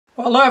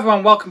Well, hello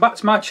everyone, welcome back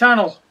to my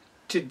channel.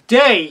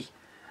 Today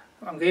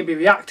I'm going to be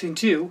reacting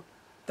to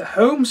the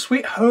Home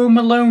Sweet Home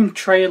Alone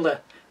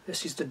trailer.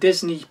 This is the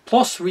Disney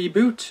Plus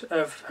reboot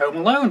of Home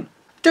Alone.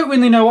 Don't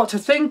really know what to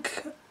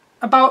think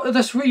about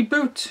this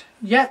reboot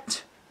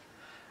yet.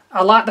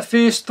 I like the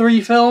first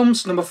three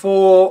films. Number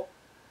 4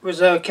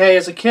 was okay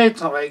as a kid,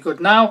 it's not very good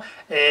now.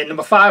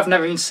 Number 5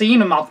 never even seen,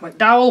 and Malcolm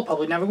McDowell,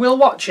 probably never will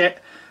watch it.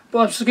 But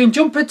I'm just going to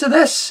jump into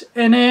this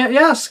and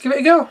yeah, let's give it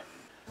a go.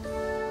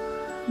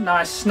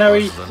 Nice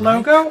snowy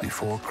logo.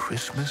 Before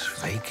Christmas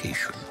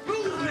vacation,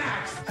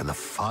 and the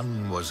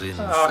fun was in.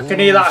 Oh, I can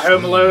hear that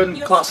Home Alone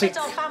classic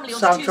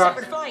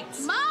soundtrack.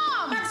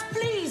 Mom! Max,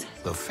 please!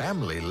 The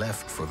family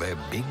left for their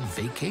big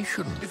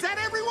vacation. Is that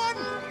everyone?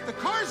 The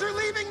cars are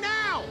leaving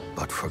now!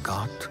 But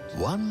forgot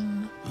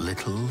one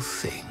little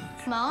thing.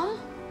 Mom?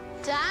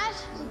 Dad?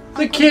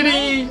 The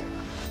kitty!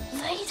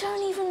 They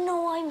don't even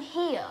know I'm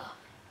here.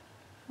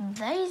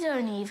 They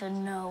don't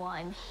even know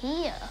I'm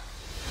here.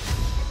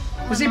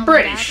 Is he Mum and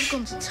British? Dad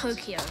have gone to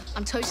Tokyo.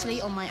 I'm totally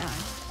on my own.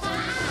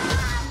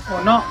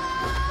 Or not?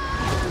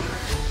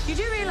 You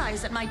do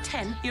realise that my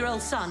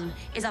 10-year-old son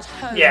is at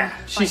home? Yeah,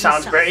 she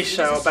sounds British,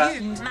 so I bet.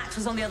 Assumed Max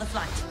was on the other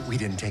flight. We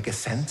didn't take a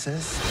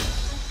census.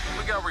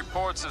 We got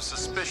reports of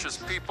suspicious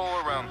people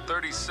around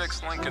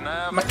 36 Lincoln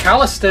Ave.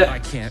 McAllister, I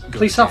can't go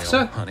police to jail,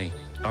 officer. honey.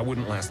 I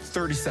wouldn't last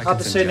 30 seconds. Had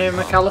the in surname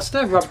jail.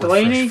 McAllister, Rob That's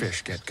where Delaney. fresh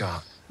fish get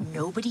got.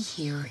 Nobody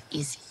here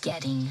is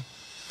getting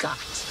got.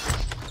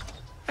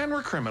 And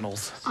we're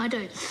criminals. I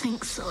don't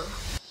think so.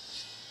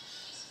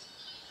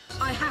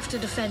 I have to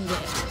defend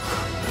it.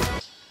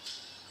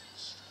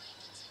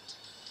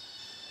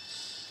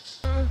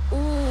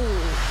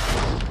 Ooh.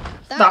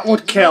 That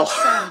would kill.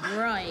 Sound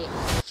right.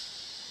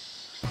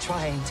 I'm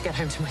trying to get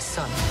home to my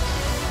son,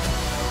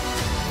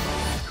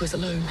 who is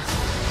alone.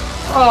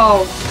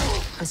 Oh,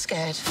 I'm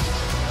scared.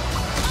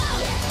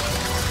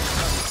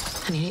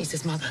 And he needs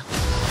his mother.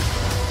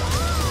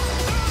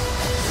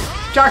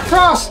 Jack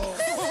Frost!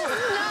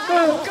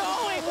 Going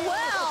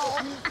well.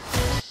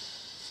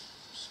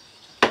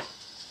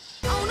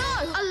 Oh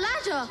no, a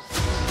ladder.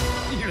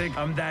 You think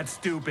I'm that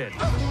stupid?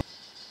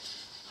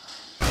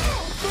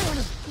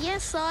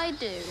 Yes, I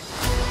do.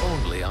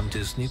 Only on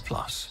Disney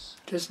Plus.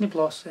 Disney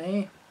Plus,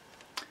 eh?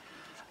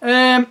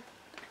 Again,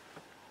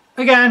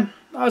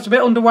 that was a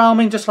bit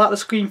underwhelming, just like the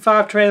Scream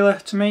 5 trailer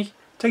to me.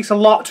 Takes a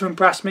lot to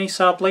impress me,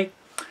 sadly.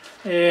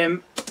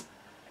 It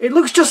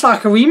looks just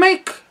like a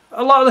remake.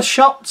 A lot of the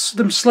shots,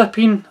 them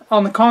slipping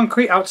on the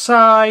concrete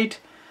outside.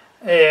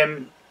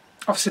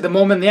 Obviously the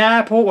mum in the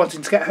airport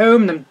wanting to get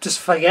home, them just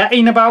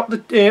forgetting about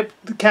the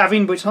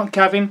Kevin, but it's not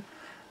Kevin.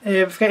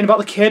 Forgetting about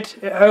the kid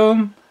at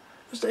home.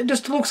 It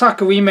just looks like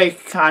a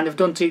remake, kind of,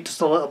 doesn't it?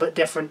 Just a little bit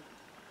different.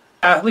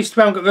 At least if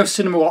I don't go to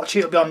cinema watch it,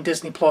 it'll be on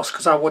Disney Plus,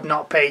 because I would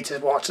not pay to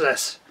watch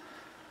this.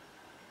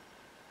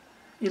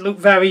 It looked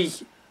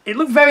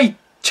very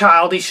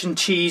childish and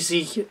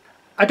cheesy.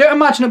 I don't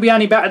imagine it'll be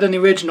any better than the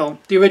original.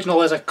 The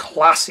original is a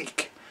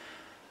classic.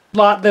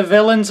 Like the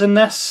villains in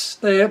this,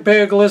 the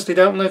burglars, they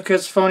don't look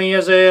as funny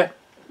as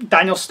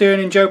Daniel Stern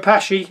and Joe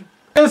Pesci.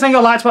 The other thing I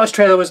liked about this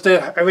trailer was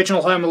the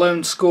original Home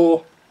Alone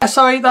score.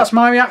 Sorry, that's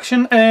my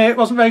reaction. It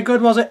wasn't very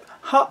good, was it?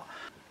 Ha!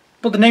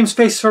 But the name's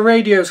Face for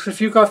Radio, so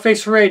if you've got a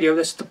face for radio,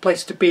 this is the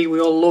place to be. We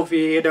all love you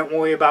here, don't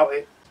worry about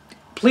it.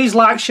 Please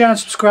like, share and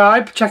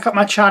subscribe. Check out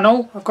my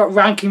channel. I've got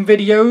ranking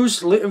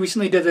videos.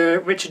 Recently did a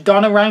Richard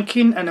Donner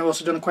ranking, and I've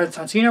also done a Quentin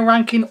Tarantino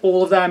ranking,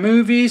 all of their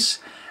movies.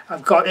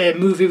 I've got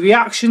movie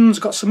reactions,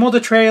 got some other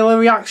trailer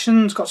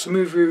reactions, got some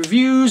movie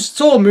reviews. It's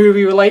all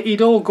movie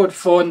related, all good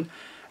fun.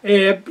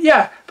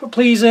 Yeah, but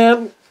please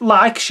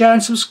like, share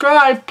and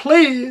subscribe,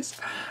 please.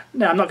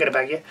 No, I'm not going to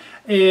beg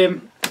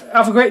you.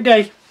 Have a great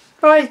day.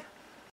 Bye.